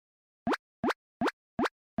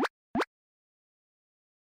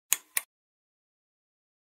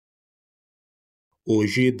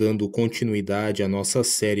Hoje, dando continuidade à nossa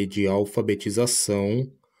série de alfabetização,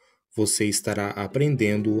 você estará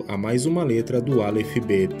aprendendo a mais uma letra do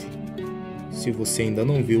Alfabeto. Se você ainda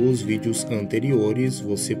não viu os vídeos anteriores,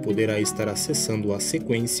 você poderá estar acessando a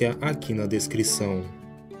sequência aqui na descrição.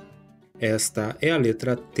 Esta é a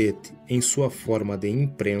letra Tet em sua forma de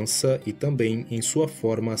imprensa e também em sua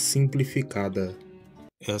forma simplificada.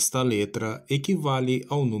 Esta letra equivale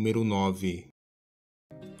ao número 9.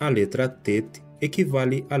 A letra Tet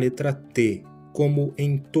equivale à letra T, como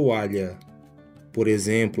em toalha. Por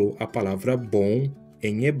exemplo, a palavra bom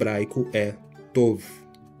em hebraico é tov.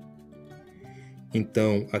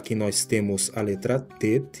 Então, aqui nós temos a letra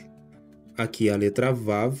Tet, aqui a letra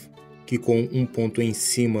Vav, que com um ponto em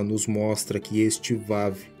cima nos mostra que este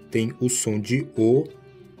Vav tem o som de O,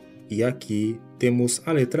 e aqui temos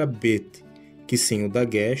a letra Bet, que sem o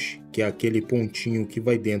dagesh, que é aquele pontinho que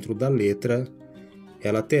vai dentro da letra,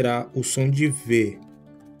 ela terá o som de V,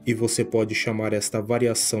 e você pode chamar esta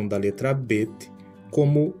variação da letra Bet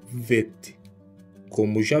como Vet,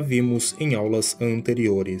 como já vimos em aulas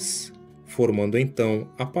anteriores, formando então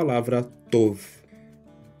a palavra Tov.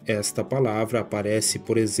 Esta palavra aparece,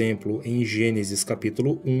 por exemplo, em Gênesis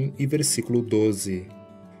capítulo 1 e versículo 12.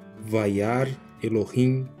 Vayar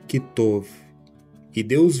Elohim Kitov. E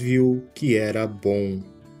Deus viu que era bom.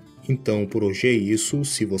 Então, por hoje é isso.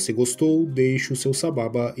 Se você gostou, deixe o seu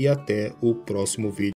sababa e até o próximo vídeo.